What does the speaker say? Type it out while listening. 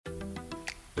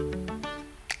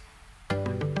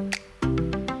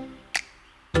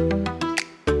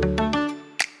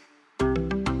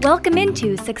Welcome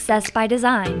into Success by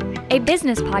Design, a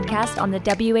business podcast on the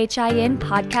WHIN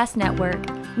Podcast Network.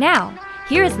 Now,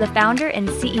 here is the founder and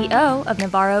CEO of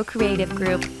Navarro Creative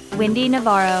Group, Wendy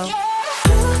Navarro.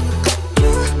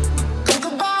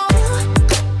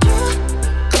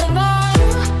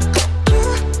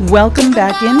 Welcome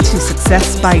back into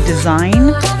Success by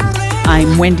Design.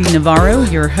 I'm Wendy Navarro,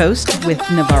 your host with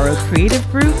Navarro Creative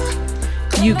Group.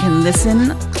 You can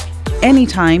listen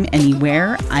anytime,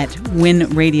 anywhere at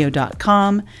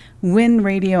winradio.com, Win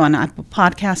Radio on Apple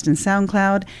Podcast and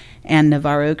SoundCloud, and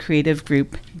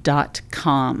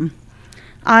navarrocreativegroup.com.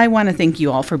 I want to thank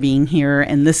you all for being here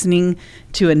and listening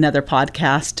to another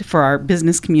podcast for our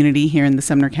business community here in the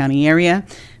Sumner County area.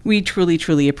 We truly,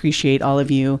 truly appreciate all of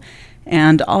you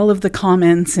and all of the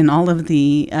comments and all of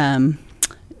the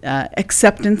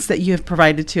acceptance that you have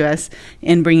provided to us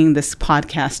in bringing this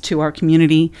podcast to our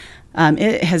community.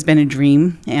 It has been a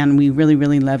dream, and we really,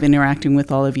 really love interacting with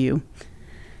all of you.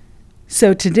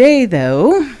 So today,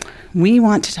 though, we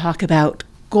want to talk about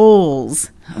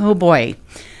goals. Oh boy.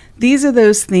 These are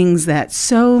those things that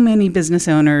so many business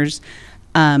owners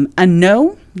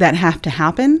know that have to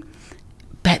happen,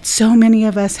 but so many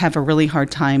of us have a really hard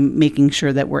time making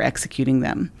sure that we're executing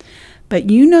them. But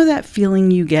you know that feeling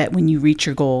you get when you reach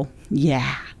your goal?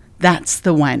 Yeah, that's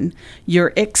the one.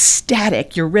 You're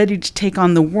ecstatic. You're ready to take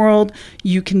on the world.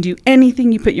 You can do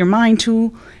anything you put your mind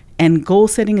to. And goal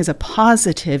setting is a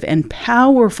positive and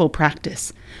powerful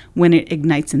practice when it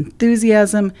ignites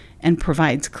enthusiasm and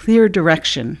provides clear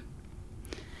direction.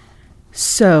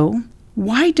 So,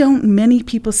 why don't many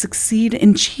people succeed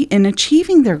in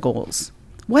achieving their goals?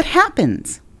 What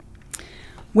happens?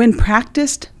 When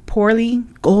practiced poorly,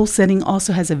 goal setting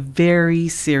also has a very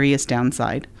serious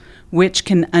downside, which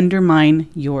can undermine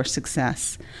your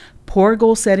success. Poor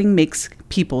goal setting makes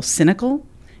people cynical.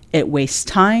 It wastes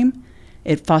time.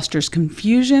 It fosters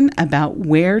confusion about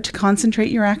where to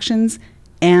concentrate your actions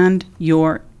and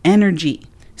your energy.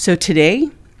 So today,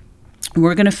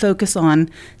 we're going to focus on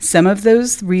some of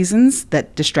those reasons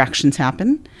that distractions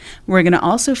happen. We're going to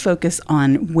also focus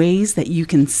on ways that you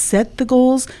can set the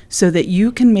goals so that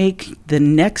you can make the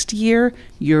next year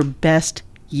your best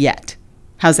yet.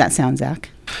 How's that sound,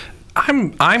 Zach?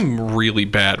 I'm really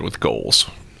bad with goals.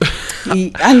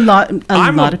 A lot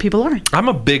of people are. I'm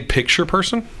a big picture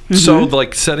person. Mm-hmm. So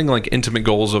like setting like intimate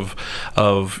goals of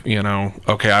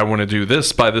okay, I want to do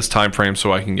this by this time frame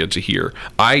so I can get to here.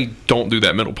 I don't do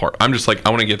that middle part. I'm just like, I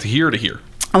want to get to here to here.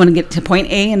 I want to get to point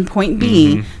A and point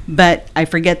B, but I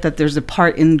forget that there's a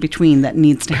part in between that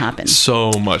needs to happen.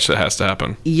 So much that has to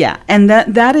happen. Yeah, and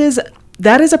that is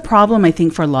a problem, I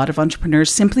think, for a lot of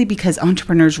entrepreneurs, simply because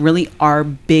entrepreneurs really are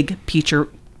big picture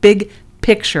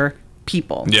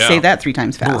people. Yeah. Say that 3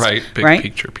 times fast. Right, big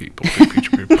picture people.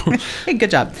 Hey,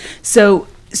 good job. So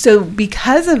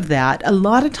because of that, a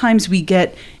lot of times we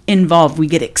get involved, we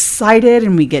get excited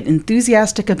and we get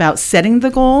enthusiastic about setting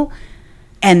the goal,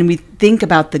 and we think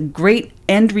about the great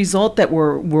end result that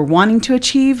we're wanting to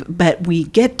achieve, but we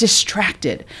get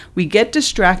distracted.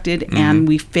 And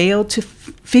we fail to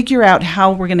figure out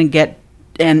how we're going to get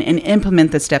and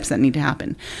implement the steps that need to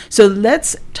happen. So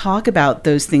let's talk about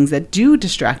those things that do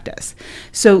distract us.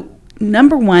 So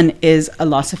number one is a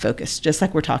loss of focus, just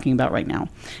like we're talking about right now.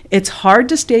 It's hard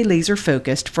to stay laser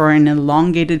focused for an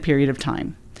elongated period of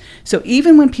time. So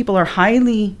even when people are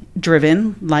highly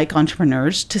driven, like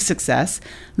entrepreneurs, to success,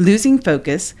 losing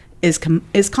focus is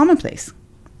commonplace.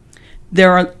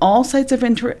 There are all sorts of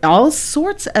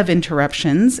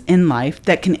interruptions in life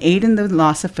that can aid in the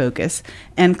loss of focus,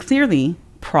 and clearly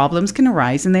problems can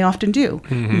arise, and they often do.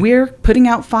 Mm-hmm. We're putting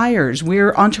out fires.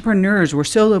 We're entrepreneurs. We're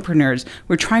solopreneurs.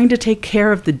 We're trying to take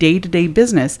care of the day-to-day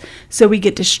business, so we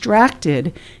get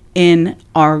distracted in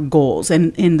our goals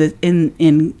and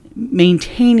in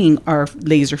maintaining our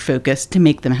laser focus to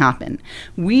make them happen.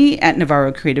 We at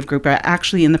Navarro Creative Group are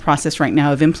actually in the process right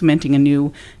now of implementing a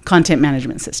new content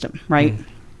management system, right?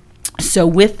 So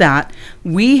with that,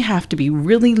 we have to be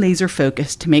really laser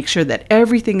focused to make sure that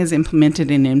everything is implemented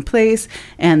and in place,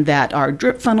 and that our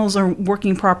drip funnels are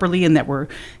working properly, and that we're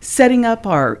setting up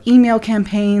our email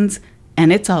campaigns,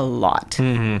 and it's a lot.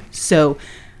 Mm-hmm. So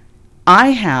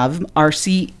I have our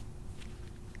CEO.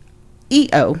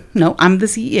 No, I'm the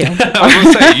CEO. I was going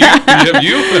to say,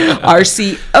 you? Our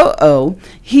COO,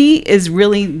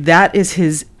 that is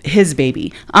his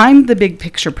baby. I'm the big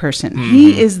picture person. Mm-hmm.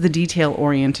 He is the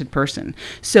detail-oriented person.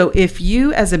 So if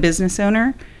you, as a business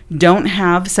owner, don't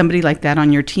have somebody like that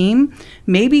on your team,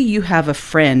 maybe you have a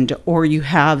friend or you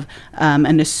have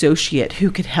an associate who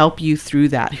could help you through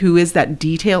that, who is that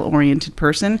detail-oriented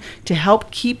person to help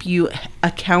keep you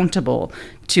accountable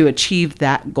to achieve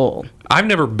that goal. I've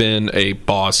never been a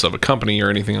boss of a company or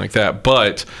anything like that,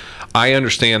 but I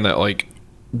understand that like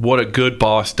what a good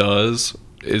boss does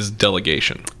is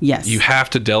delegation. Yes. You have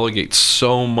to delegate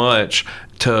so much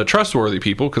to trustworthy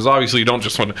people, because obviously you don't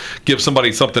just want to give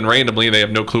somebody something randomly and they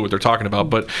have no clue what they're talking about.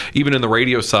 But even in the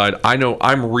radio side, I know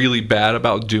I'm really bad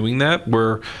about doing that,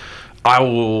 where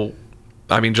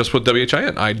just with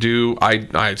WHIN,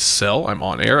 I sell, I'm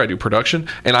on air, I do production,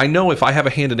 and I know if I have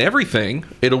a hand in everything,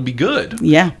 it'll be good.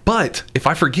 Yeah. But if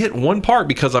I forget one part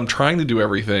because I'm trying to do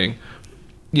everything,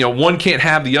 one can't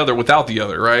have the other without the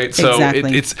other, right? So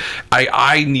exactly.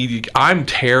 I'm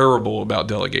terrible about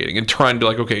delegating and trying to be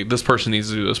like, okay, this person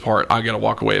needs to do this part. I got to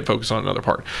walk away and focus on another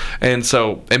part. And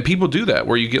people do that,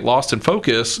 where you get lost in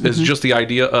focus. Is just the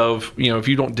idea of, if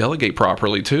you don't delegate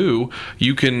properly too,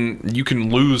 you can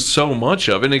lose so much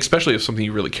of it, and especially if something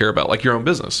you really care about, like your own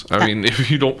business. I mean, if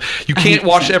you can't 100%.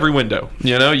 Wash every window,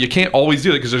 you can't always do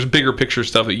it because there's bigger picture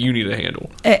stuff that you need to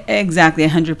handle. Exactly,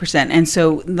 100%. And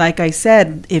so, like I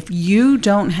said, if you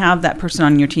don't have that person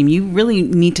on your team, you really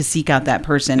need to seek out that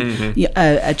person,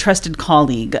 a trusted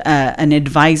colleague, an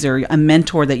advisor, a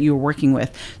mentor that you're working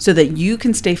with, so that you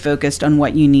can stay focused on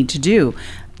what you need to do.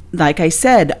 Like I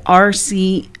said, our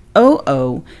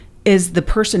COO is the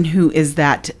person who is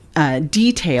that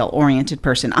detail-oriented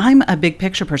person. I'm a big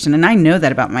picture person, and I know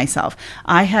that about myself.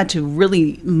 I had to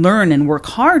really learn and work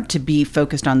hard to be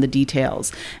focused on the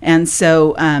details. And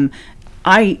so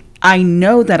I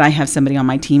know that I have somebody on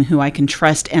my team who I can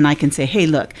trust, and I can say, hey,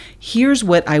 look, here's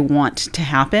what I want to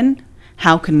happen.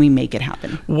 How can we make it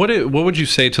happen? What would you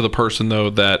say to the person,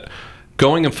 though, that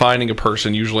going and finding a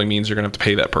person usually means you're going to have to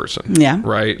pay that person? Yeah.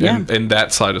 Right? Yeah. And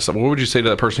that side of stuff. What would you say to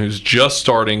that person who's just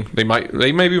starting? They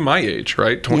may be my age,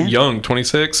 right? Young,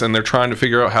 26, and they're trying to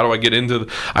figure out, how do I get into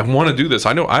I want to do this.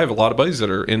 I know I have a lot of buddies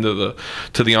that are into the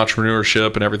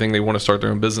entrepreneurship and everything. They want to start their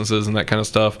own businesses and that kind of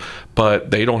stuff, but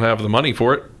they don't have the money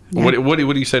for it. Yeah. What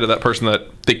do you say to that person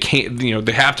that they can't,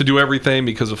 they have to do everything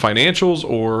because of financials,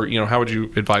 or, how would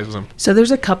you advise them? So there's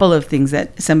a couple of things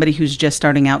that somebody who's just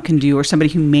starting out can do, or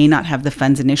somebody who may not have the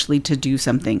funds initially to do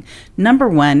something. Number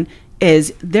one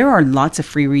is there are lots of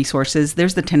free resources.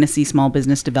 There's the Tennessee Small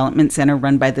Business Development Center,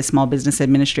 run by the Small Business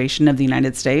Administration of the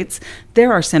United States.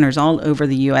 There are centers all over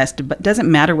the U.S., but doesn't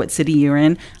matter what city you're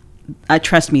in.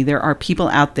 Trust me, there are people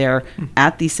out there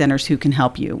at these centers who can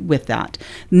help you with that.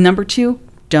 Number two,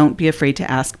 don't be afraid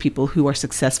to ask people who are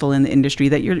successful in the industry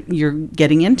that you're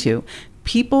getting into.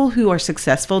 People who are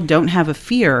successful don't have a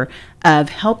fear of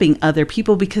helping other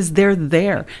people because they're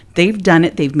there. They've done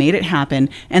it. They've made it happen.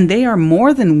 And they are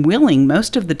more than willing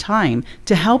most of the time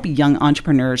to help young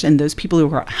entrepreneurs and those people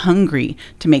who are hungry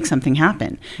to make something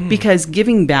happen. Because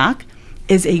giving back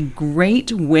is a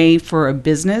great way for a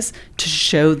business to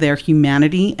show their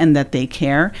humanity and that they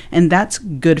care. And that's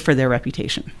good for their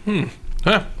reputation.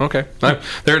 Huh, okay.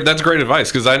 That's great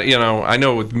advice, because I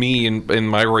know with me in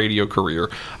my radio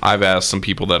career, I've asked some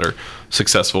people that are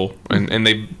successful and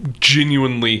they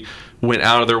genuinely went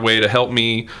out of their way to help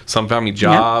me. Some found me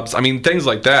jobs. Yep. I mean, things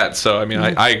like that. So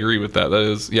I agree with that. That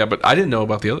is, but I didn't know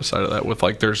about the other side of that. With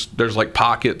like there's like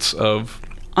pockets of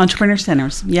entrepreneur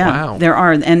centers. Yeah, wow. There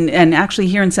are. And actually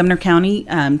here in Sumner County,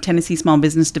 Tennessee Small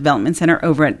Business Development Center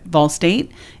over at Vol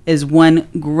State is one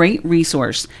great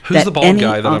resource. Who's the bald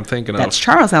guy that I'm thinking of? That's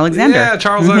Charles Alexander. Yeah,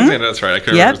 Charles Alexander. That's right. I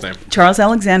couldn't remember his name. Charles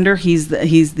Alexander. He's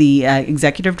the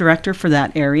executive director for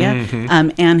that area,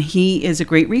 and he is a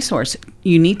great resource.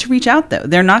 You need to reach out, though.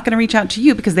 They're not going to reach out to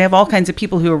you because they have all kinds of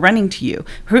people who are running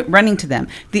to them.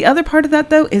 The other part of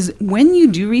that, though, is when you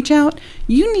do reach out,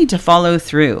 you need to follow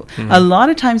through. A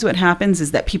lot of times what happens is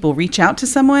that people reach out to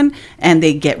someone and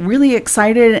they get really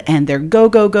excited and they're go,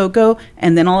 go, go, go,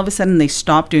 and then all of a sudden they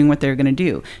stop doing what they're going to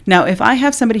do. Now, if I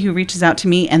have somebody who reaches out to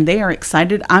me and they are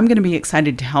excited, I'm going to be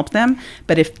excited to help them.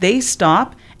 But if they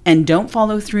stop and don't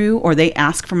follow through, or they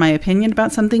ask for my opinion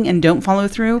about something and don't follow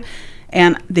through,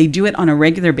 and they do it on a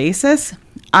regular basis,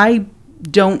 I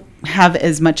don't have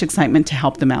as much excitement to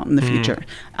help them out in the future.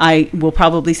 I will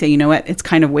probably say, you know what, it's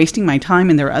kind of wasting my time,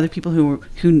 and there are other people who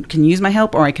can use my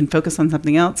help, or I can focus on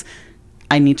something else.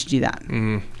 I need to do that.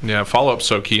 Yeah, follow-up's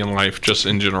so key in life, just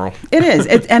in general. It is.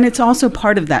 And it's also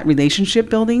part of that relationship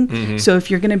building. So if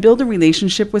you're going to build a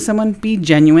relationship with someone, be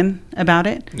genuine about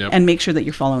it and make sure that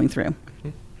you're following through.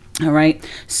 All right.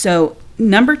 So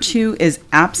number 2 is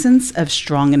absence of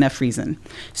strong enough reason.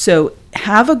 So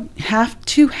have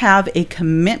to have a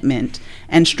commitment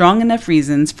and strong enough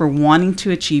reasons for wanting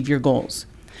to achieve your goals.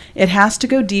 It has to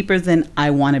go deeper than I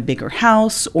want a bigger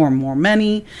house or more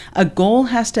money. A goal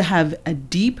has to have a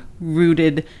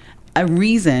deep-rooted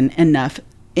reason enough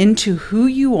into who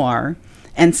you are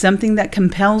and something that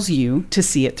compels you to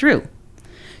see it through.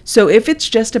 So if it's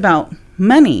just about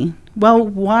money, well,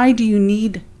 why do you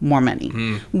need more money?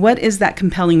 What is that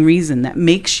compelling reason that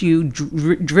makes you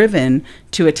driven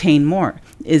to attain more?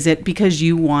 Is it because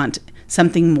you want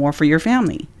something more for your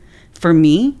family? For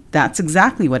me, that's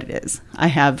exactly what it is. I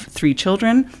have 3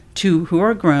 children, 2 who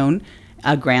are grown,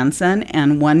 a grandson,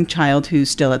 and 1 child who's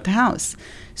still at the house.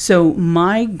 So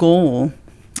my goal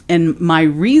and my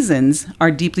reasons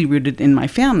are deeply rooted in my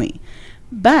family.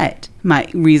 But my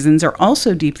reasons are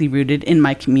also deeply rooted in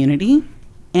my community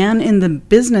and in the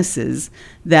businesses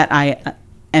that I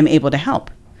am able to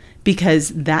help, because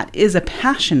that is a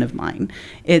passion of mine.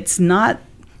 It's not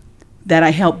that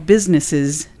I help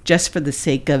businesses just for the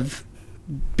sake of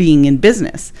being in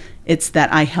business. It's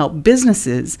that I help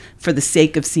businesses for the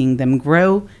sake of seeing them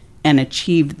grow and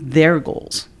achieve their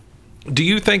goals. Do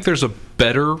you think there's a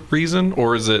better reason,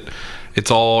 or is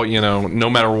it's all, no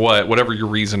matter what, whatever your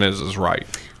reason is right?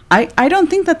 I don't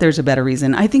think that there's a better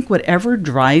reason. I think whatever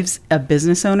drives a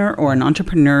business owner or an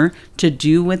entrepreneur to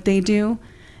do what they do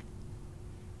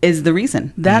is the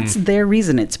reason. That's their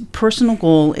reason. It's a personal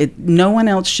goal. No one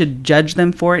else should judge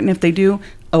them for it. And if they do,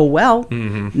 oh, well,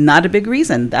 not a big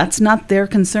reason. That's not their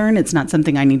concern. It's not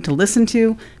something I need to listen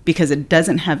to because it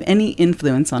doesn't have any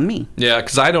influence on me. Yeah,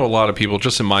 because I know a lot of people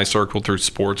just in my circle through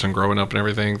sports and growing up and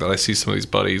everything that I see some of these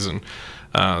buddies and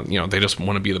they just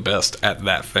want to be the best at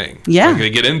that thing. Yeah. Like they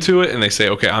get into it and they say,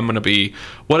 okay, I'm going to be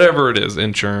whatever it is,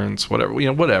 insurance, whatever,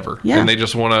 whatever. Yeah. And they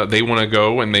just want to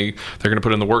go and they're going to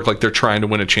put in the work like they're trying to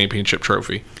win a championship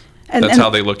trophy. That's how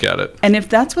they look at it. And if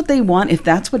that's what they want, if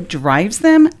that's what drives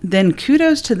them, then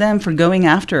kudos to them for going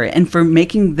after it and for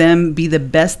making them be the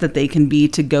best that they can be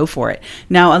to go for it.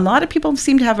 Now, a lot of people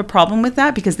seem to have a problem with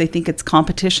that because they think it's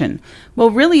competition. Well,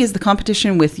 really, is the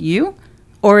competition with you?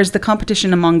 Or is the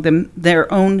competition among them their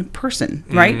own person,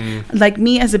 right? Like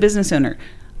me as a business owner,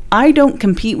 I don't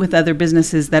compete with other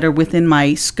businesses that are within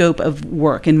my scope of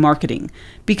work in marketing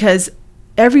because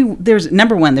there's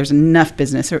number one, there's enough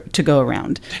business to go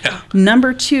around. Yeah.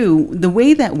 Number two, the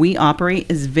way that we operate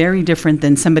is very different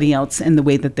than somebody else and the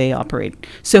way that they operate.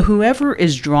 So whoever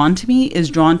is drawn to me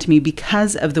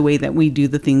because of the way that we do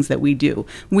the things that we do.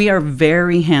 We are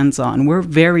very hands-on. We're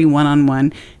very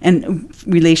one-on-one, and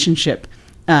relationships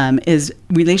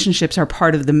are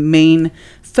part of the main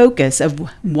focus of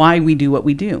why we do what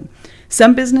we do.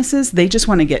 Some businesses, they just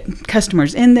want to get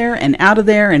customers in there and out of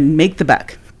there and make the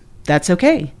buck. That's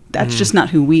okay. That's just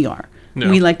not who we are. No.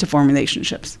 We like to form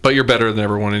relationships. But you're better than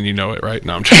everyone and you know it, right?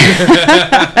 No, I'm joking.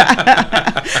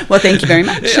 Well, thank you very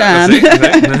much. Yeah,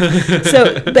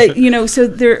 So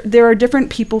there are different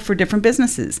people for different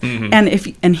businesses.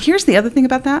 And here's the other thing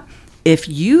about that. If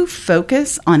you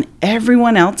focus on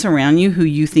everyone else around you who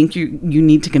you think you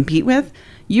need to compete with,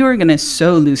 you are going to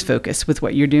so lose focus with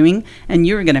what you're doing, and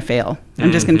you're going to fail.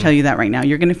 I'm just going to tell you that right now.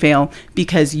 You're going to fail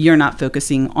because you're not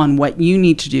focusing on what you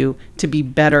need to do to be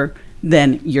better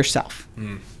than yourself.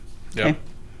 Yep. Okay?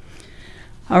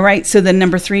 All right. So then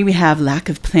number 3, we have lack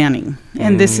of planning.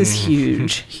 And this is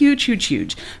huge,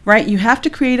 huge, right? You have to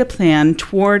create a plan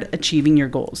toward achieving your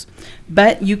goals,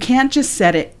 but you can't just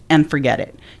set it and forget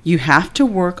it. You have to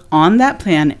work on that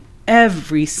plan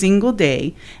every single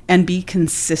day and be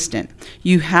consistent.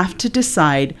 You have to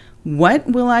decide, what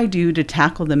will I do to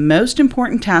tackle the most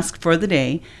important task for the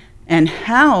day, and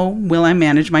how will I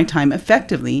manage my time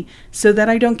effectively so that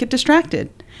I don't get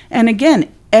distracted? And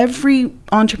again, every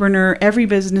entrepreneur, every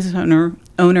business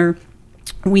owner,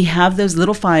 we have those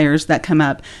little fires that come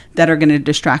up that are going to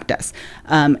distract us.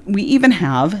 We even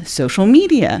have social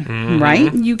media,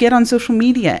 right? You get on social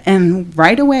media and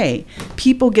right away,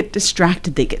 people get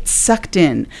distracted. They get sucked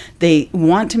in. They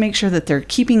want to make sure that they're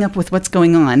keeping up with what's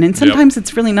going on. And sometimes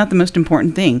it's really not the most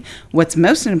important thing. What's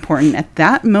most important at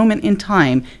that moment in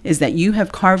time is that you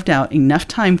have carved out enough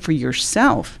time for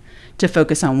yourself to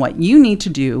focus on what you need to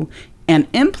do and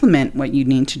implement what you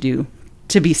need to do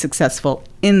to be successful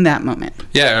in that moment.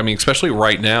 Yeah, I mean, especially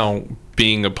right now,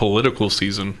 being a political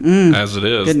season as it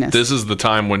is, this is the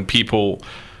time when people,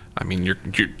 I mean,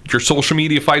 your social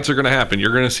media fights are going to happen.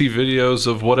 You're going to see videos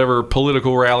of whatever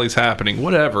political rallies happening,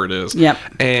 whatever it is. Yep.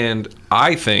 And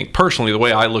I think, personally, the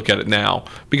way I look at it now,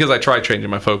 because I try changing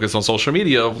my focus on social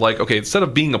media of like, okay, instead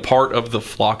of being a part of the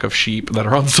flock of sheep that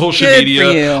are on social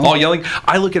media all yelling,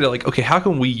 I look at it like, okay, how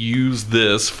can we use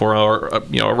this for our,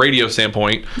 a radio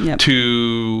standpoint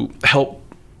to help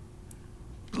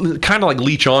kind of like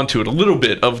leech onto it a little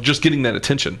bit of just getting that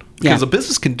attention Because Yeah. a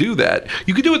business can do that.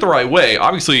 You can do it the right way.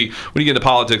 Obviously, when you get into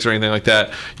politics or anything like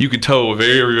that, you can toe a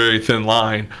very, very thin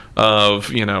line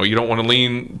of, you don't want to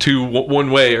lean to one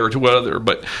way or to other,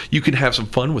 but you can have some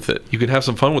fun with it. You can have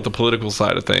some fun with the political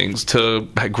side of things to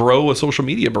grow a social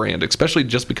media brand, especially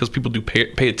just because people do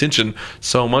pay attention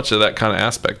so much to that kind of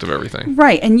aspect of everything.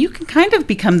 Right. And you can kind of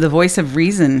become the voice of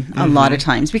reason a lot of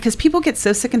times because people get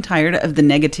so sick and tired of the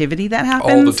negativity that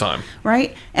happens. All the time.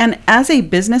 Right. And as a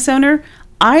business owner,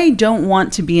 I don't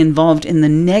want to be involved in the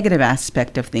negative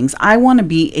aspect of things. I want to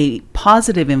be a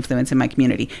positive influence in my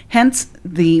community. Hence,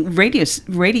 the radio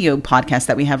podcast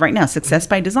that we have right now, Success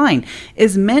by Design,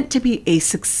 is meant to be a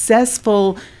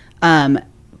successful,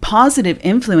 positive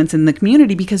influence in the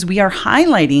community because we are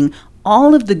highlighting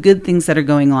all of the good things that are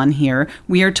going on here.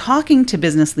 We are talking to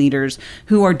business leaders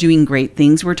who are doing great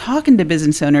things. We're talking to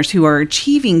business owners who are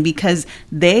achieving because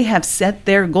they have set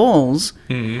their goals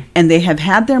and they have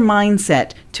had their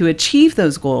mindset to achieve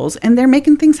those goals and they're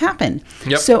making things happen.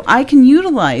 Yep. So I can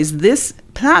utilize this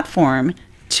platform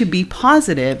to be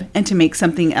positive and to make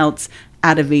something else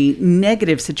out of a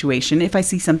negative situation if I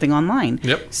see something online.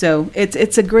 Yep. So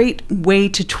it's a great way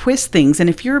to twist things. And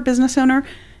if you're a business owner,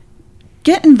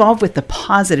 get involved with the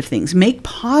positive things. Make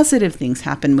positive things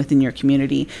happen within your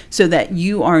community so that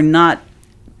you are not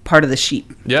part of the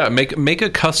sheep. Yeah, make a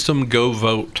custom Go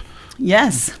Vote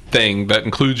Yes. thing that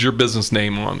includes your business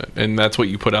name on it, and that's what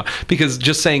you put out. Because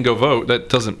just saying go vote, that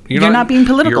doesn't You're not being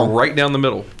political. You're right down the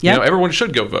middle. Yep. Everyone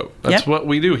should go vote. That's Yep. what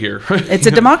we do here. It's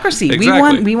a democracy.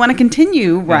 Exactly. We want to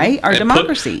continue, right? Our And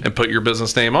democracy. put your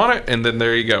business name on it, and then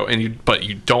there you go. But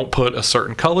you don't put a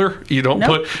certain color. You don't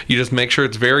Nope. you just make sure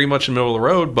it's very much in the middle of the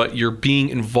road, but you're being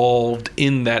involved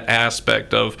in that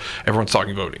aspect of everyone's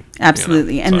talking voting.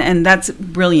 Absolutely. And that's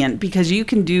brilliant because you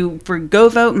can do for Go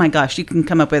Vote, my gosh, you can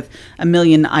come up with a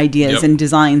million ideas Yep. and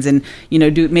designs and,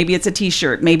 do maybe it's a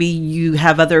t-shirt. Maybe you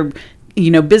have other,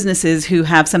 businesses who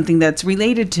have something that's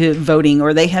related to voting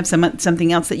or they have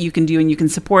something else that you can do and you can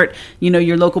support,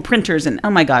 your local printers. And oh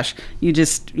my gosh, you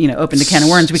just, opened a can of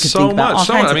worms. We could think about all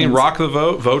kinds of things. Rock the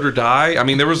vote, vote or die. I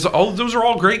mean, those are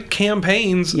all great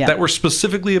campaigns Yep. that were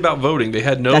specifically about voting. They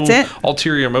had no That's it.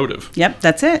 ulterior motive. Yep,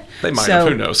 that's it. They might have,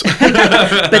 who knows?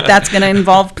 But that's going to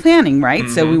involve planning, right?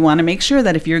 So we want to make sure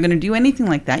that if you're going to do anything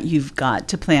like that, you've got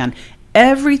to plan.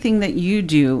 Everything that you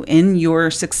do in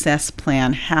your success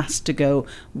plan has to go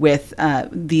with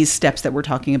these steps that we're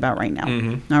talking about right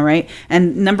now. All right.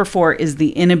 And number 4 is the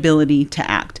inability to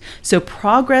act. So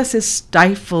progress is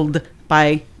stifled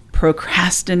by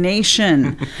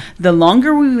procrastination. The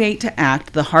longer we wait to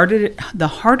act, the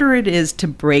harder it is to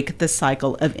break the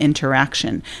cycle of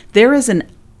interaction. There is an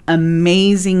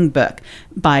amazing book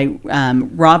by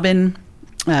Robin.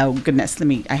 Oh goodness,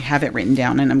 I have it written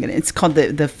down and it's called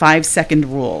the 5-Second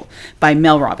Rule by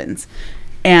Mel Robbins.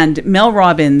 And Mel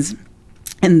Robbins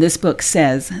in this book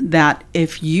says that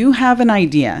if you have an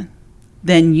idea,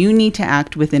 then you need to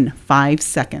act within 5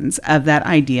 seconds of that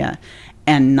idea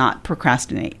and not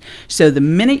procrastinate. So the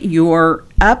minute you're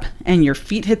up and your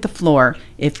feet hit the floor,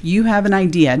 if you have an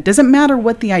idea, doesn't matter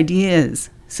what the idea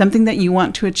is, something that you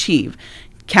want to achieve,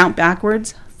 count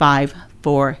backwards, 5,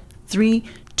 4, 3,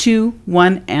 2,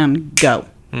 1, and go.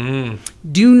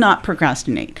 Do not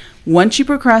procrastinate. Once you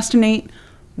procrastinate,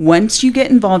 once you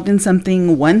get involved in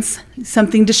something, once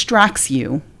something distracts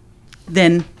you,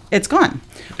 then it's gone.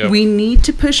 Yep. We need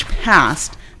to push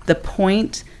past the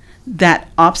point that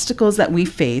obstacles that we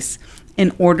face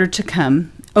in order to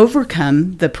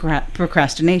overcome the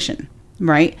procrastination,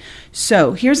 right?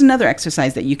 So here's another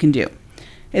exercise that you can do.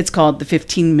 It's called the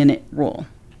 15-minute rule.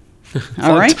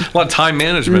 All right. A lot of time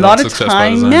management. A lot of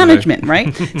time management,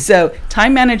 right? So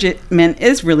time management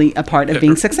is really a part of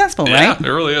being successful, right? Yeah, it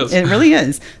really is. It really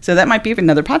is. So that might be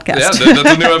another podcast. Yeah, that's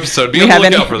a new episode. Be on the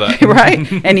lookout for that.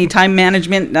 Right? Any time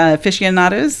management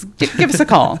aficionados, give us a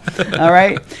call. All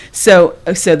right. So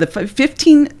the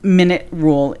 15-minute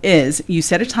rule is you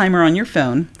set a timer on your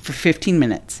phone for 15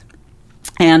 minutes.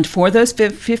 And for those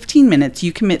 15 minutes,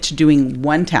 you commit to doing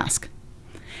one task.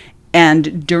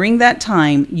 And during that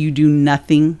time, you do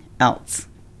nothing else.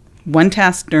 One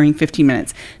task during 15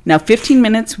 minutes. Now, 15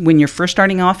 minutes when you're first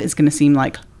starting off is going to seem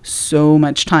like so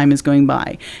much time is going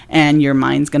by. And your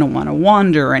mind's going to want to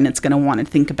wander and it's going to want to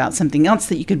think about something else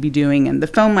that you could be doing. And the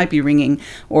phone might be ringing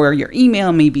or your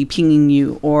email may be pinging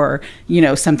you or,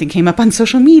 something came up on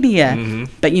social media.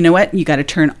 But you know what? You got to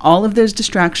turn all of those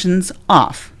distractions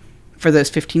off for those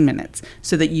 15 minutes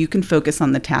so that you can focus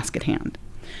on the task at hand.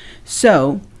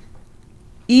 So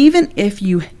even if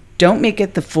you don't make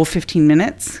it the full 15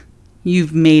 minutes,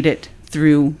 you've made it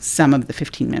through some of the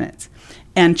 15 minutes.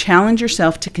 and challenge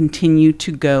yourself to continue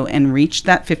to go and reach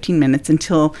that 15 minutes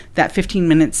until that 15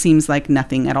 minutes seems like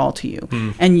nothing at all to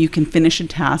you. And you can finish a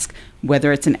task,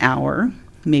 whether it's an hour,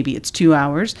 maybe it's 2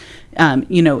 hours,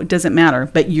 it doesn't matter,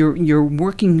 but you're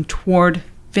working toward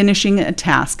finishing a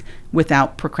task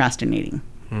without procrastinating.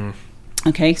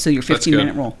 Okay, so your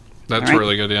 15-minute rule. That's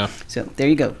really good, yeah. So there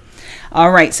you go.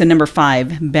 All right, so number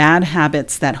 5, bad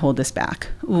habits that hold us back.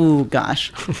 Ooh,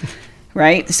 gosh.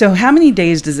 Right? So how many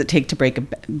days does it take to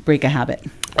break a habit?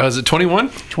 Is it 21?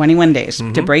 21 days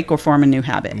to break or form a new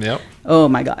habit. Yep. Oh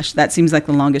my gosh, that seems like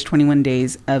the longest 21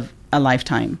 days of a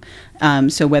lifetime.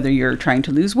 So whether you're trying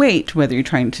to lose weight, whether you're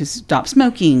trying to stop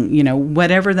smoking,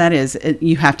 whatever that is,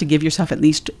 you have to give yourself at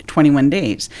least 21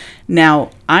 days.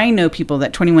 Now, I know people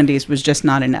that 21 days was just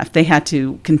not enough. They had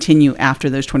to continue after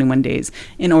those 21 days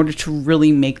in order to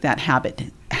really make that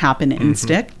habit happen and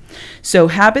stick. So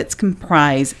habits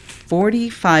comprise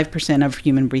 45% of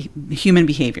human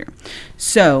behavior.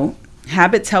 So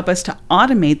habits help us to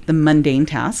automate the mundane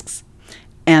tasks,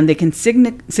 and they can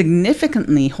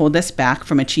significantly hold us back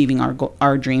from achieving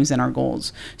our dreams and our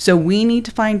goals. So we need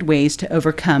to find ways to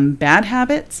overcome bad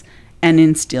habits and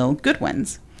instill good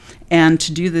ones. And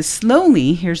to do this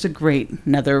slowly, here's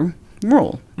another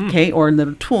rule, okay, or a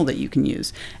little tool that you can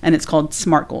use. And it's called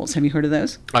SMART goals. Have you heard of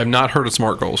those? I've not heard of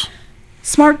SMART goals.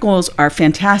 SMART goals are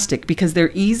fantastic because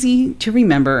they're easy to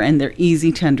remember and they're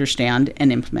easy to understand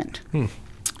and implement.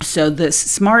 So this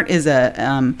SMART is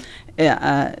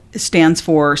stands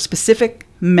for specific,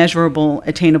 measurable,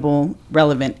 attainable,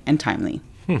 relevant, and timely.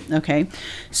 Okay,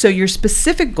 so your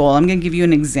specific goal, I'm going to give you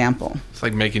an example. It's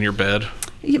like making your bed.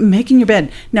 Making your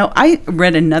bed. Now, I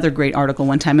read another great article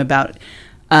one time about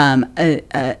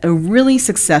a really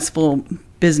successful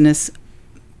business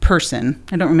person,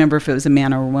 I don't remember if it was a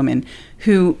man or a woman,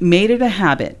 who made it a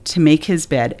habit to make his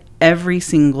bed every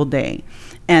single day.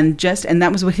 And that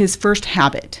was his first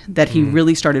habit that he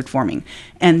really started forming.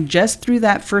 And just through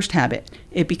that first habit,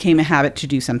 it became a habit to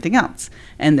do something else,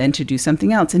 and then to do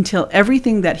something else, until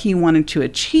everything that he wanted to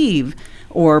achieve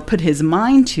or put his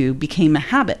mind to became a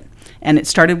habit. And it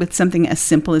started with something as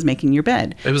simple as making your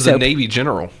bed. It was a Navy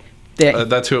general.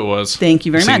 That's who it was. Thank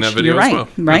you very much. That video You're right,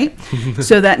 as well. right?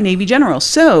 So that Navy general.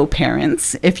 So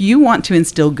parents, if you want to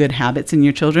instill good habits in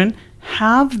your children,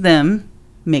 have them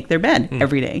make their bed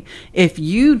every day. If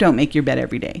you don't make your bed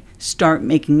every day, start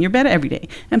making your bed every day.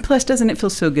 And plus, doesn't it feel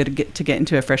so good to get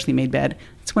into a freshly made bed?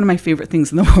 It's one of my favorite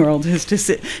things in the world is to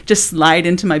just slide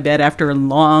into my bed after a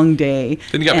long day.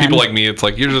 Then you got people like me. It's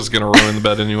like, you're just going to ruin the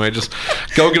bed anyway. Just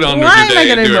go get on with your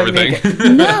day and do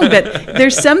everything. No, but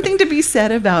there's something to be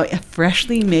said about a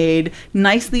freshly made,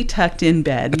 nicely tucked in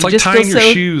bed. It's like tying your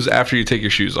shoes after you take your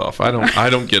shoes off. I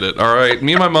don't get it. All right.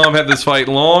 Me and my mom had this fight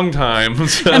long time.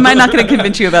 So. Am I not going to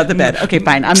convince you about the bed? Okay,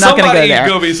 fine. I'm not going to go there.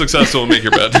 Somebody go be successful and make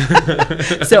your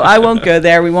bed. So I won't go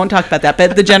there. We won't talk about that.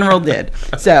 But the general did.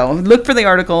 So look for the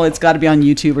article. It's got to be on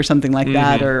YouTube or something like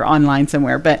that, or online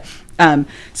somewhere. But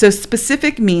so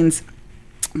specific means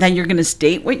that you're going to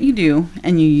state what you do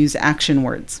and you use action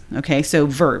words. Okay, so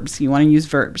verbs. You want to use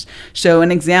verbs. So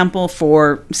an example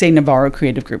for, say, Navarro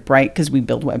Creative Group, right? Because we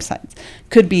build websites.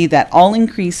 Could be that I'll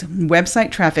increase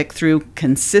website traffic through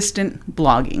consistent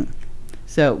blogging.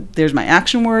 So there's my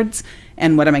action words.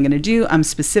 And what am I going to do? I'm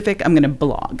specific. I'm going to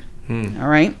blog. All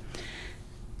right.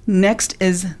 Next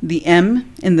is the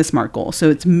M in the SMART goal.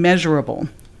 So it's measurable.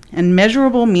 And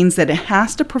measurable means that it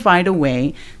has to provide a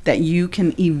way that you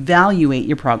can evaluate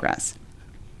your progress.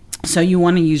 So you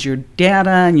want to use your data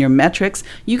and your metrics.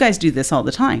 You guys do this all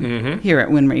the time here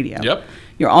at Win Radio. Yep.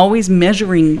 You're always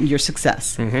measuring your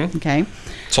success. Okay.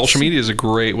 Social media is a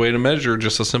great way to measure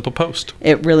just a simple post.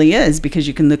 It really is, because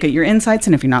you can look at your insights,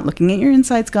 and if you're not looking at your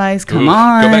insights, guys, come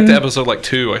on. Go back to episode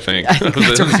 2, I think. I think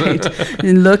that's right.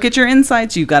 And look at your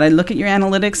insights. You've got to look at your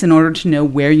analytics in order to know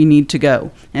where you need to go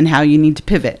and how you need to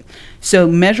pivot. So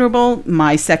measurable,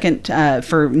 my second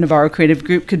for Navarro Creative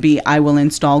Group could be I will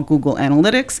install Google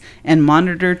Analytics and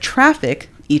monitor traffic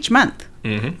each month.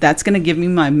 That's going to give me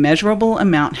my measurable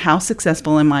amount. How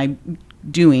successful am I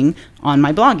doing on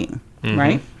my blogging?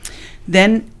 Right?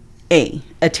 Then A,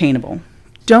 attainable.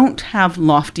 Don't have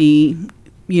lofty,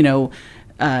 unicorn,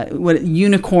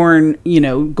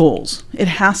 goals. It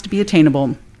has to be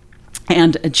attainable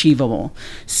and achievable.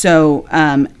 So,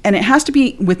 and it has to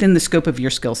be within the scope of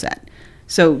your skill set.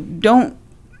 So don't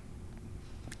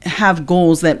have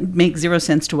goals that make zero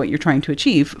sense to what you're trying to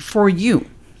achieve for you.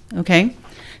 Okay?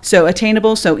 So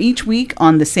attainable. So each week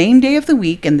on the same day of the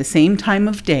week and the same time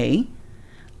of day,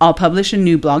 I'll publish a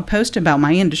new blog post about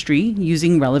my industry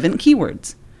using relevant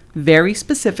keywords. Very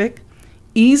specific,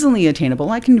 easily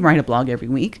attainable. I can write a blog every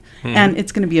week, and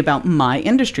it's going to be about my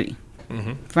industry.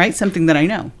 right? Something that I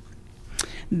know.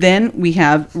 Then we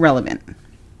have relevant.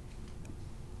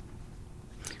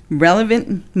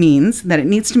 Relevant means that it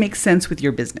needs to make sense with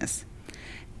your business,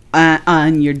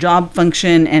 on your job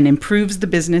function, and improves the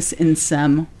business in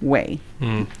some way.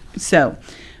 So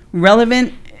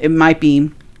relevant, it might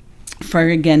be, for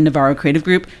again, Navarro Creative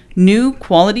Group, new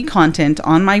quality content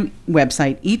on my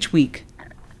website each week,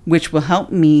 which will help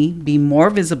me be more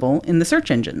visible in the search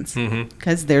engines.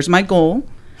 Because there's my goal.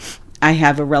 I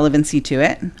have a relevancy to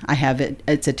it. I have it.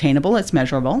 It's attainable. It's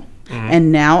measurable.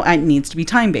 And now it needs to be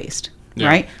time-based.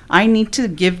 Right? I need to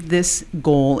give this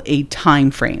goal a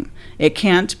time frame. It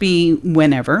can't be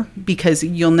whenever, because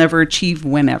you'll never achieve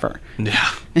whenever. Yeah.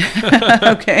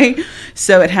 Okay?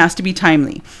 So it has to be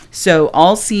timely. So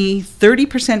I'll see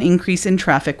 30% increase in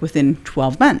traffic within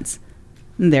 12 months.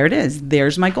 And there it is.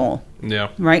 There's my goal. Yeah.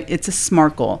 Right? It's a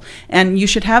SMART goal. And you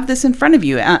should have this in front of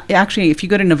you. Actually, if you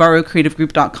go to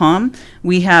NavarroCreativeGroup.com,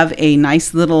 we have a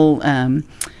nice little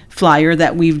flyer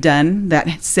that we've done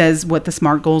that says what the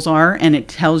SMART goals are, and it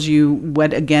tells you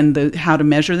what, again, how to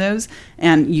measure those,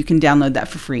 and you can download that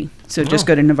for free. So just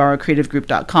go to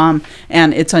NavarroCreativeGroup.com,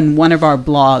 and it's on one of our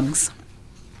blogs.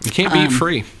 You can't beat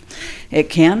free. You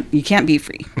can't be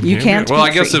free. You can't. Well,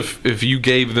 I guess free. if you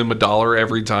gave them $1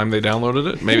 every time they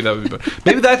downloaded it, maybe that would be better.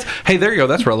 Maybe that's, hey, there you go.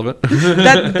 That's relevant.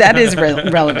 that is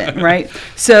relevant, right?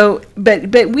 So,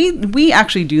 but we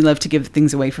actually do love to give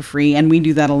things away for free, and we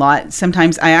do that a lot.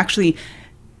 Sometimes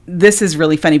this is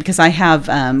really funny because we have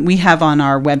on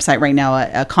our website right now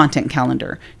a content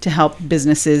calendar to help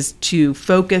businesses to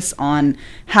focus on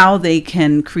how they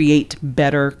can create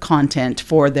better content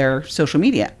for their social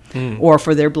media or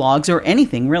for their blogs or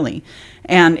anything really.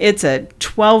 And it's a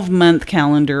 12-month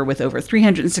calendar with over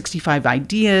 365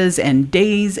 ideas and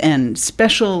days and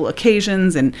special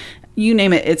occasions and you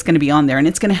name it, it's going to be on there, and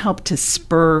it's going to help to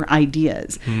spur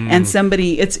ideas. And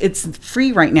it's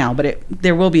free right now, but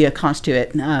there will be a cost to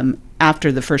it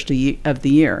after the first of the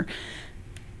year.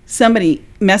 Somebody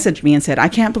messaged me and said, I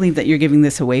can't believe that you're giving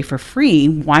this away for free.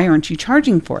 Why aren't you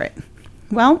charging for it?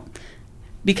 Well,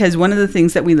 because one of the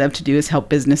things that we love to do is help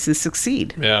businesses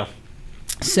succeed. Yeah.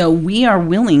 So we are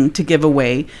willing to give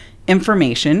away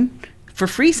information for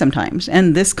free sometimes.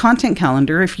 And this content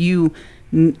calendar, if you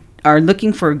are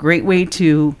looking for a great way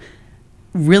to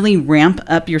really ramp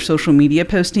up your social media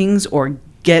postings or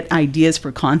get ideas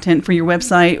for content for your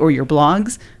website or your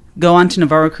blogs, go on to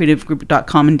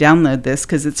NavarroCreativeGroup.com and download this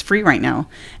because it's free right now.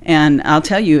 And I'll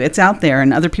tell you, it's out there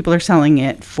and other people are selling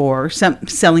it for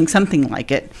selling something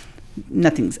like it.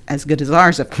 Nothing's as good as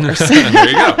ours, of course. There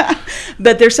you go.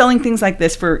 But they're selling things like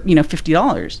this for,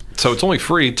 $50. So it's only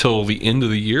free till the end of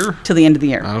the year? Till the end of the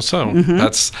year. Oh, so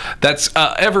that's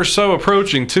ever so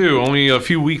approaching too. Only a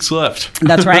few weeks left.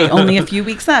 That's right. Only a few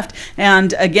weeks left.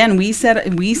 And again, we set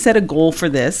a goal for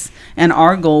this, and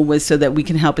our goal was so that we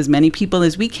can help as many people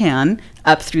as we can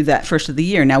up through that first of the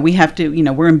year. Now we have to,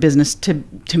 we're in business to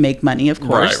make money, of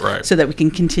course, right. so that we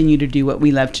can continue to do what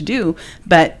we love to do.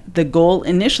 But the goal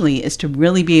initially is to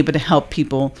really be able to help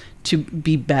people to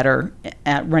be better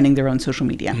at running their own social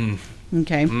media.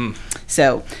 Okay.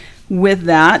 So with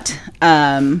that,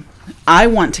 I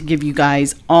want to give you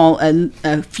guys all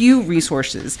a few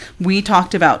resources. We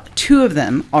talked about two of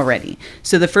them already.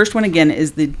 So the first one, again,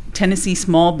 is the Tennessee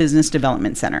Small Business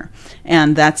Development Center,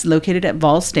 and that's located at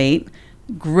Vol State.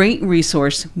 Great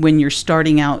resource when you're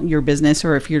starting out your business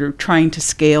or if you're trying to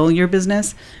scale your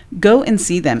business. Go and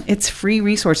see them. It's free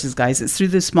resources, guys. It's through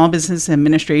the Small Business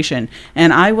Administration.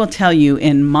 And I will tell you,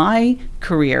 in my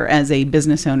career as a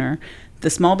business owner, the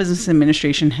Small Business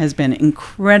Administration has been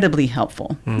incredibly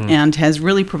helpful and has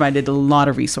really provided a lot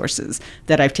of resources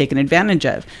that I've taken advantage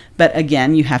of. But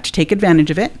again, you have to take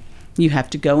advantage of it. You have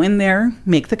to go in there,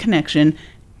 make the connection,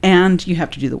 and you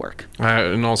have to do the work.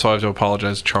 And also I have to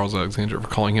apologize to Charles Alexander for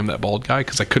calling him that bald guy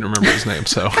because I couldn't remember his name.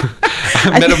 So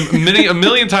I met him a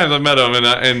million times. I've met him,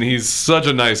 and he's such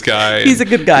a nice guy. He's a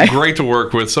good guy. Great to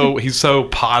work with. So he's so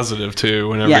positive too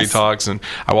whenever he talks. And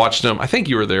I watched him. I think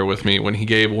you were there with me when he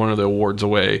gave one of the awards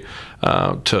away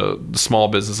to the Small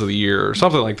Business of the Year or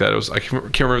something like that. I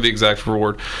can't remember the exact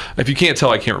award. If you can't tell,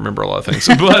 I can't remember a lot of things.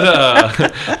 But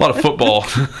a lot of football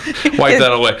wiped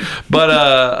that away.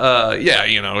 But yeah,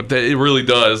 it really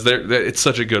does. It's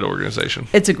such a good organization.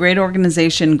 It's a great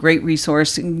organization, great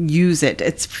resource. Use it.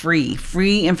 It's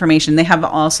free information. They have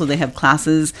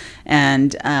classes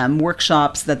and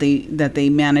workshops that they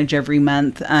manage every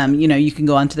month. You can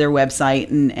go onto their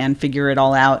website and figure it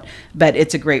all out. But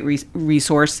it's a great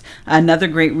resource. Another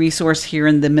great resource here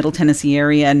in the Middle Tennessee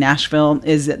area, Nashville,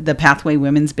 is the Pathway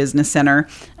Women's Business Center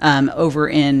over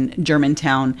in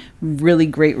Germantown. Really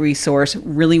great resource.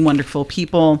 Really wonderful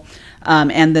people.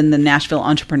 and then the Nashville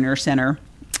Entrepreneur Center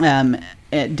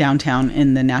at downtown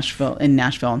in Nashville.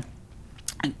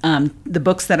 The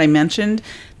books that I mentioned,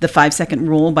 The 5-Second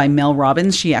Rule by Mel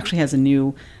Robbins. She actually has a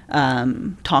new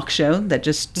talk show that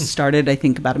just started, I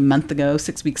think, about a month ago,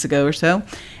 6 weeks ago or so.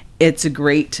 It's a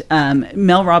great,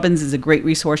 Mel Robbins is a great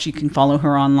resource. You can follow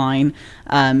her online.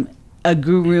 A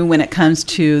guru when it comes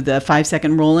to the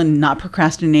 5-second rule and not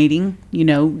procrastinating,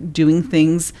 doing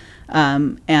things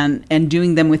and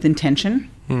doing them with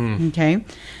intention. Okay.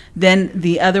 Then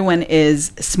the other one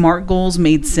is Smart Goals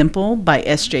Made Simple by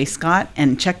S.J. Scott.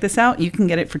 And check this out. You can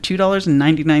get it for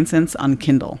 $2.99 on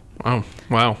Kindle. Oh,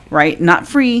 wow. Right? Not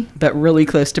free, but really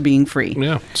close to being free.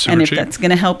 Yeah, super And if cheap. that's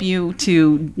going to help you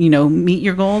to, meet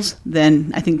your goals,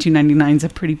 then I think $2.99 is a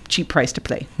pretty cheap price to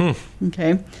pay.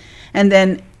 Okay. And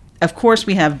then, of course,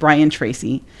 we have Brian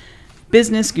Tracy,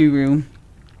 business guru,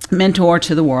 mentor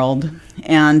to the world,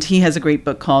 and he has a great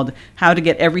book called How to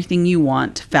Get Everything You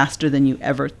Want Faster Than You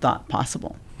Ever Thought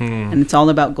Possible. And it's all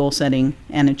about goal setting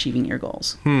and achieving your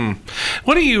goals.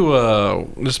 What do you,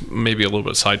 this may be a little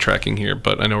bit sidetracking here,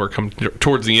 but I know we're coming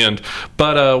towards the end,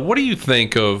 but what do you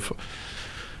think of,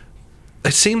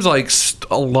 it seems like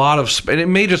a lot of, and it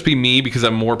may just be me because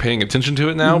I'm more paying attention to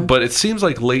it now, but it seems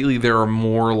like lately there are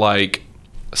more like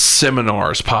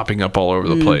seminars popping up all over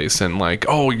the place, and like,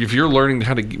 oh, if you're learning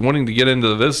how to wanting to get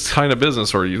into this kind of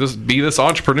business or you be this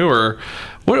entrepreneur,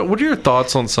 what are your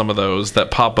thoughts on some of those that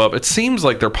pop up? It seems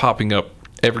like they're popping up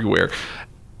everywhere,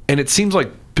 and it seems like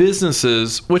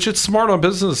businesses, which it's smart on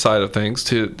business side of things,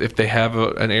 to if they have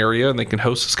an area and they can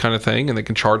host this kind of thing and they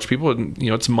can charge people, and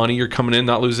it's money, you're coming in,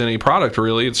 not losing any product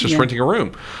really, it's just renting a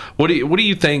room. What do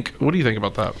you think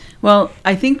about that? Well,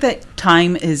 I think that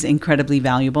time is incredibly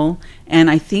valuable, and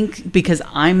I think because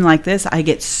I'm like this, I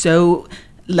get so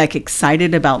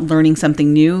excited about learning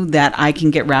something new that I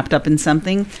can get wrapped up in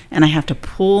something, and I have to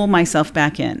pull myself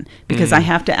back in because I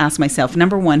have to ask myself,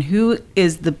 number one, who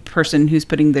is the person who's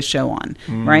putting this show on,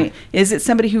 right? Is it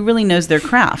somebody who really knows their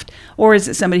craft, or is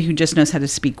it somebody who just knows how to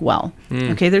speak well?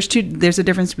 Okay, there's a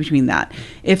difference between that.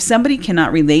 If somebody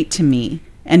cannot relate to me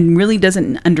and really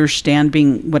doesn't understand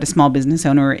what a small business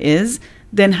owner is,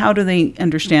 then how do they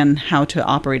understand how to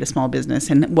operate a small business,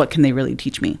 and what can they really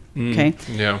teach me? Okay.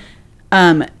 Yeah.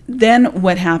 Then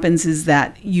what happens is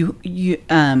that well,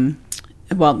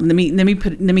 let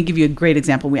me give you a great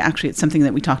example. It's something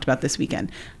that we talked about this weekend.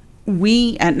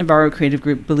 We at Navarro Creative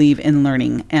Group believe in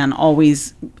learning and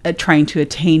always trying to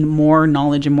attain more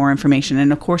knowledge and more information.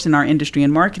 And of course, in our industry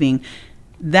and marketing,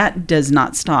 that does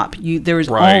not stop. There is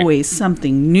always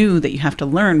something new that you have to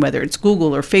learn, whether it's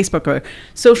Google or Facebook or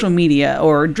social media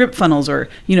or drip funnels or,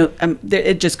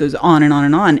 it just goes on and on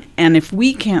and on. And if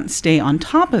we can't stay on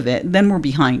top of it, then we're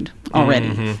behind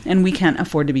already. And we can't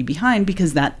afford to be behind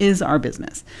because that is our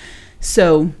business.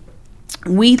 So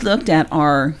we looked at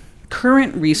our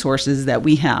current resources that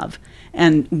we have,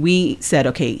 and we said,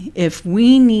 okay, if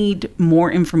we need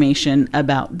more information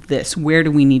about this, where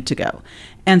do we need to go?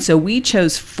 And so we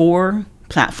chose 4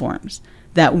 platforms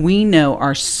that we know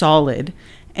are solid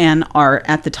and are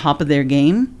at the top of their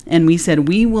game. And we said,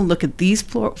 we will look at these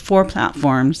 4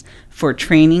 platforms for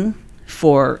training,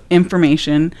 for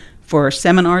information, for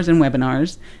seminars and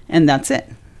webinars, and that's it.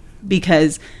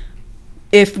 Because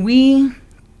if we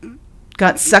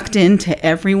got sucked into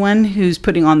everyone who's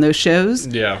putting on those shows,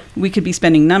 we could be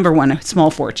spending, number one, a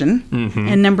small fortune,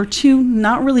 and number two,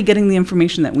 not really getting the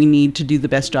information that we need to do the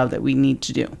best job that we need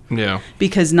to do. Yeah.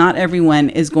 Because not everyone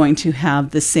is going to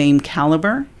have the same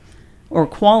caliber or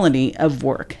quality of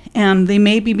work, and they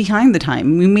may be behind the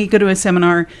time. We may go to a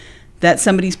seminar that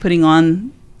somebody's putting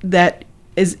on that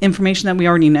is information that we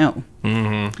already know,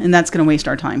 and that's going to waste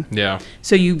our time. Yeah.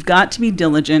 So you've got to be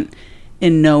diligent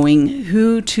in knowing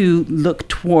who to look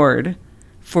toward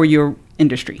for your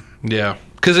industry. Yeah.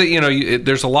 Because,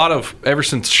 there's a lot of, ever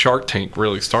since Shark Tank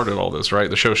really started all this, right?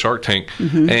 The show Shark Tank.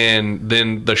 And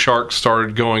then the sharks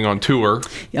started going on tour.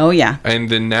 Oh, yeah. And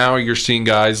then now you're seeing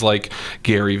guys like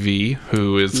Gary Vee,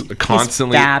 who is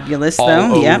constantly fabulous, all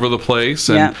though. over the place.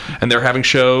 And, and they're having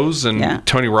shows. And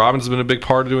Tony Robbins has been a big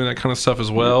part of doing that kind of stuff as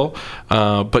well.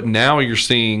 But now you're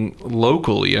seeing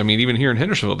locally, even here in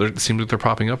Hendersonville, it seems like they're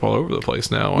popping up all over the place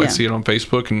now. I see it on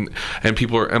Facebook. And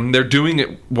people are, and they're doing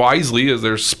it wisely as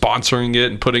they're sponsoring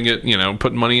it and putting it,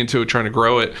 putting money into it, trying to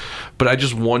grow it. But I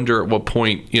just wonder at what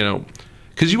point,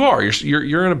 because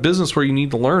you're in a business where you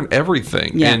need to learn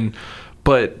everything. Yeah.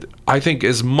 But I think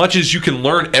as much as you can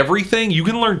learn everything, you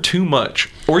can learn too much,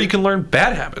 or you can learn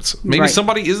bad habits. Maybe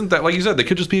somebody isn't that, like you said, they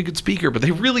could just be a good speaker, but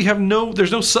they really have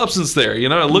there's no substance there. It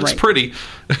looks pretty,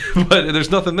 but there's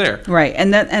nothing there. Right.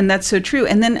 And that's so true.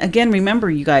 And then again,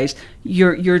 remember, you guys,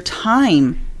 your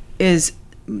time is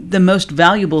the most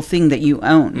valuable thing that you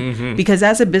own. Because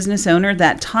as a business owner,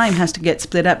 that time has to get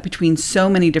split up between so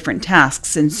many different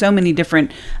tasks and so many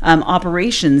different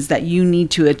operations that you need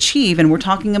to achieve. And we're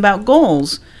talking about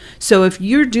goals. So if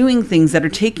you're doing things that are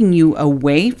taking you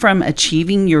away from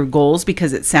achieving your goals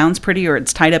because it sounds pretty or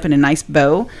it's tied up in a nice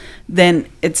bow, then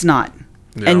it's not.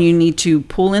 Yeah. And you need to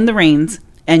pull in the reins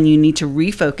and you need to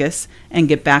refocus and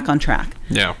get back on track.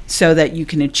 Yeah. So that you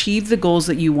can achieve the goals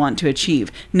that you want to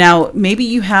achieve. Now, maybe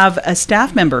you have a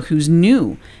staff member who's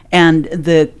new and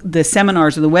the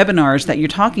seminars or the webinars that you're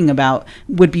talking about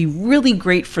would be really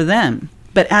great for them.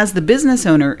 But as the business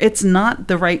owner, it's not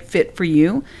the right fit for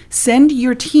you. Send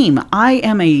your team. I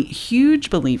am a huge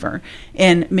believer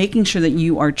in making sure that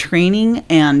you are training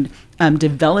and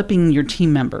developing your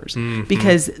team members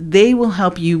because they will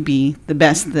help you be the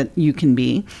best that you can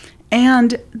be.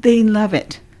 And they love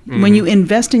it. When you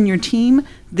invest in your team,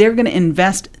 they're going to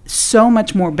invest so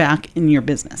much more back in your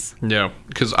business. Yeah,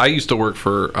 because I used to work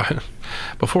for,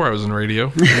 before I was in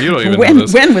radio. You don't even when, know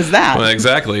this. When was that? Well,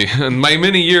 exactly. In my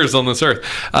many years on this earth.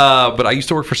 But I used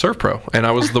to work for ServPro, and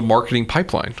I was the marketing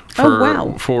pipeline for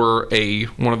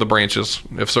one of the branches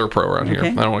of ServPro around here. I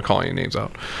don't want to call any names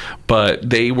out. But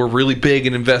they were really big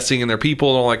in investing in their people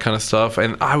and all that kind of stuff.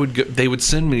 And they would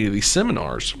send me to these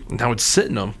seminars, and I would sit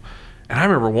in them. And I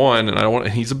remember one, and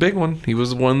he's a big one. He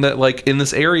was one that, like, in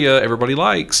this area, everybody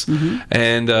likes,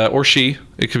 and or she,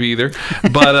 it could be either.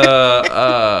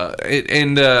 But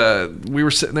we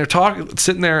were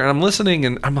sitting there, and I'm listening,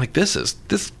 and I'm like, this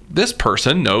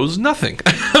person knows nothing.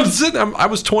 I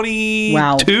was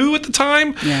 22 at the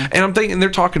time, and I'm thinking they're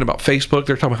talking about Facebook.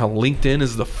 They're talking about how LinkedIn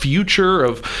is the future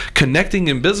of connecting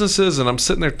in businesses, and I'm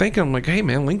sitting there thinking, I'm like, hey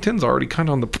man, LinkedIn's already kind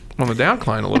of on the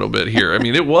downcline a little bit here. I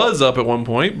mean, it was up at one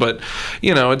point, but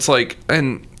it's like,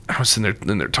 and I was sitting there,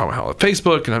 and they're talking about how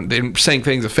Facebook, and they're saying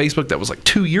things of Facebook that was like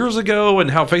 2 years ago,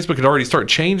 and how Facebook had already started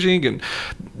changing, and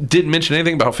didn't mention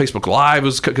anything about Facebook Live,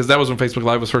 because that was when Facebook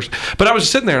Live was first. But I was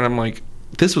just sitting there, and I'm like,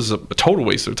 this was a total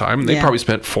waste of time. And they probably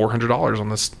spent $400 on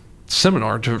this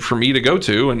seminar for me to go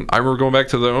to, and I remember going back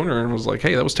to the owner and was like,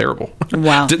 hey, that was terrible.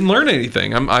 Wow. Didn't learn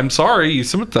anything. I'm sorry you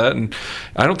submit that, and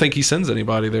I don't think he sends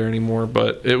anybody there anymore.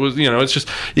 But it was, it's just,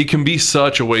 it can be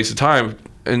such a waste of time.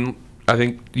 And I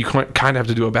think you kind of have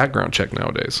to do a background check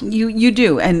nowadays. You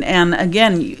do, and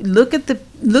again, look at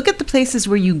the places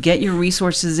where you get your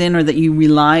resources in, or that you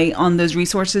rely on those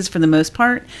resources for the most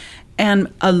part.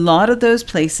 And a lot of those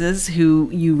places who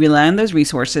you rely on those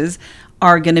resources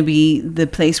are going to be the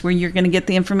place where you're going to get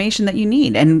the information that you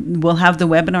need, and will have the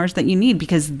webinars that you need,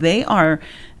 because they are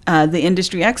the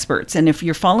industry experts. And if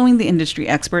you're following the industry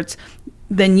experts,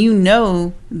 then you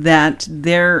know that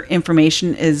their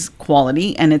information is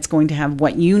quality and it's going to have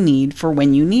what you need for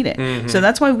when you need it. So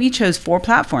that's why we chose 4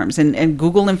 platforms, and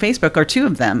Google and Facebook are 2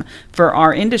 of them for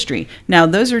our industry. Now,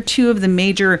 those are 2 of the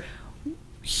major,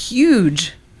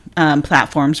 huge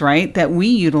platforms, right, that we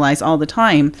utilize all the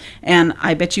time. And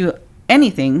I bet you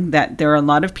anything that there are a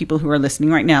lot of people who are listening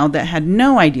right now that had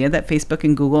no idea that Facebook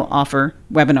and Google offer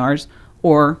webinars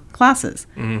or classes.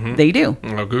 They do.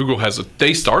 Well, Google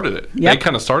they started it. They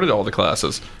kind of started all the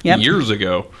classes years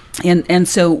ago. And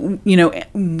so,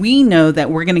 we know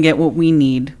that we're going to get what we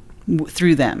need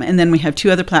through them. And then we have 2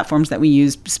 other platforms that we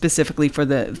use specifically for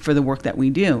the work that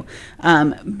we do.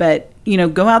 But,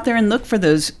 go out there and look for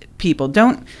those people.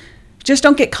 Don't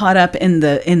get caught up in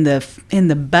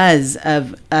the buzz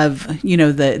of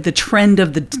the trend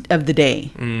of the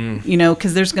day,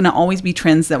 because there's going to always be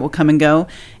trends that will come and go,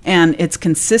 and it's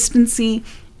consistency,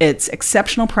 it's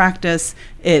exceptional practice,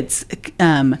 it's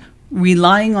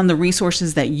relying on the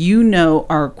resources that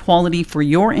are quality for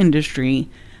your industry,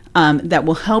 that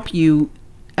will help you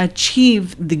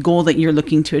achieve the goal that you're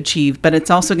looking to achieve. But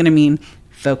it's also going to mean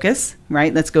focus,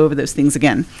 right? Let's go over those things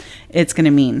again. It's going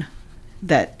to mean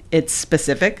that it's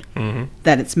specific,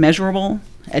 that it's measurable,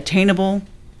 attainable,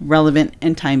 relevant,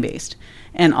 and time-based.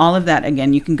 And all of that,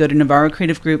 again, you can go to Navarro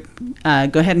Creative Group,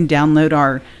 go ahead and download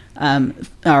our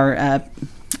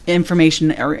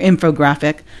information or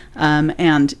infographic,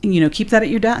 and keep that at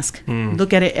your desk.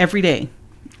 Look at it every day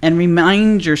and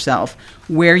remind yourself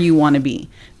where you want to be,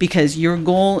 because your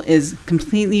goal is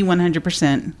completely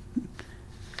 100%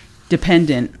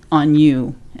 dependent on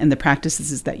you and the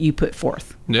practices that you put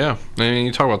forth. Yeah. And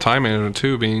you talk about time management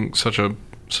too, being such a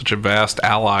vast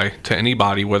ally to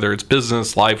anybody, whether it's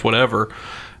business, life, whatever.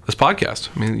 this podcast.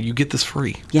 I mean, you get this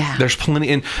free. Yeah. There's plenty,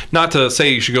 and not to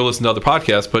say you should go listen to other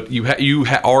podcasts, but you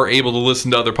are able to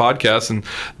listen to other podcasts, and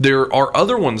there are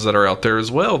other ones that are out there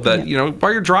as well that,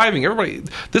 while you're driving, everybody,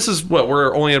 this is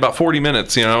we're only at about 40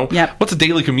 minutes, Yep. What's a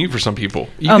daily commute for some people?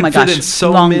 You Oh can my fit gosh, in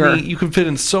so longer. many, you can fit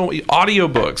in so many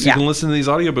audiobooks. Yeah. You can listen to these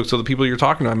audiobooks of the people you're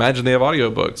talking to. I imagine they have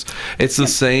audiobooks. It's the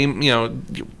same,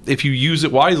 if you use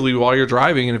it wisely while you're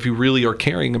driving, and if you really are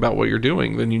caring about what you're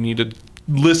doing, then you need to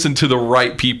listen to the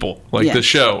right people, like Yes. the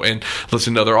show, and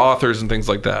listen to other authors and things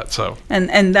like that. So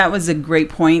And that was a great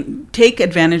point. Take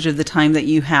advantage of the time that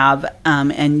you have,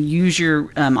 and use your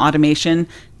automation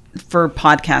for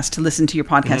podcasts, to listen to your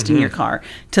podcast in your car,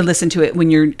 to listen to it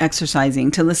when you're exercising,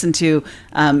 to listen to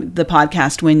the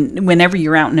podcast whenever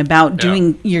you're out and about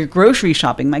doing your grocery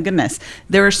shopping. My goodness,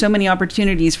 there are so many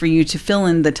opportunities for you to fill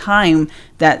in the time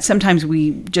that sometimes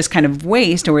we just kind of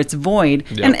waste, or it's void.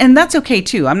 Yeah. And that's okay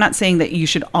too. I'm not saying that you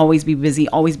should always be busy,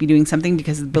 always be doing something,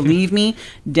 because believe me,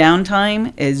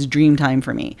 downtime is dream time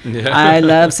for me. Yeah. I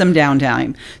love some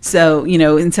downtime. So,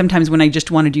 and sometimes when I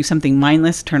just want to do something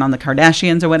mindless, turn on the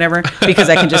Kardashians or whatever, because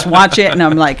I can just watch it and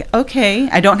I'm like, okay,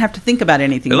 I don't have to think about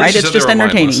anything, right? It's just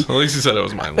entertaining. At least you said it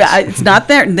was mindless. It's not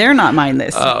there. They're not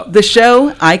mindless. The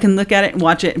show, I can look at it and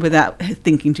watch it without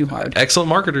thinking too hard. Excellent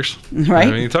marketers, Right?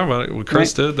 I mean, you talk about it. What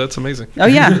Chris did, that's amazing. Oh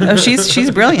yeah,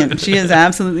 she's brilliant. She is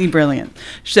absolutely brilliant.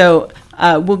 So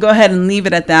we'll go ahead and leave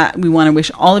it at that. We want to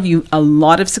wish all of you a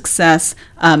lot of success.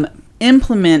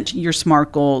 Implement your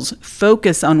SMART goals.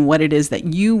 Focus on what it is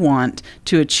that you want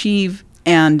to achieve,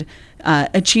 and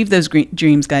achieve those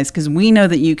dreams, guys, because we know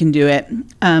that you can do it.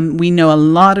 We know a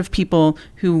lot of people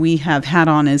who we have had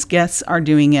on as guests are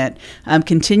doing it.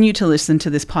 Continue to listen to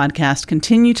this podcast.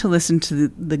 Continue to listen to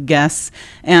the guests,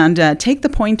 and take the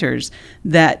pointers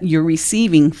that you're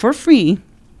receiving for free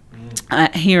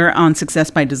here on Success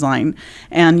by Design.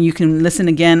 And you can listen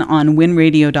again on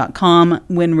winradio.com,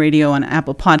 WinRadio on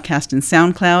Apple Podcast and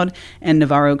SoundCloud, and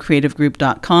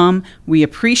NavarroCreativeGroup.com. We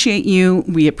appreciate you.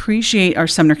 We appreciate our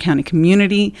Sumner County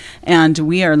community, and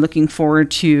we are looking forward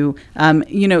to,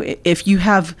 if you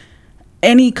have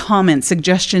any comments,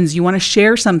 suggestions, you want to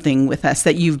share something with us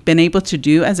that you've been able to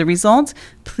do as a result,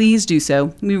 please do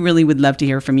so. We really would love to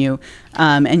hear from you.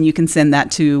 And you can send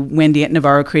that to Wendy at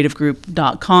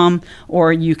NavarroCreativeGroup.com,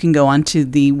 or you can go on to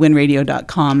the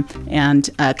winradio.com and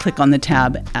click on the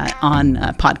tab on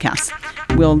podcasts.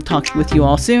 We'll talk with you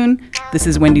all soon. This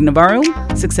is Wendy Navarro,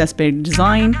 Success by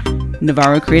Design,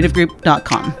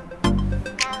 NavarroCreativeGroup.com.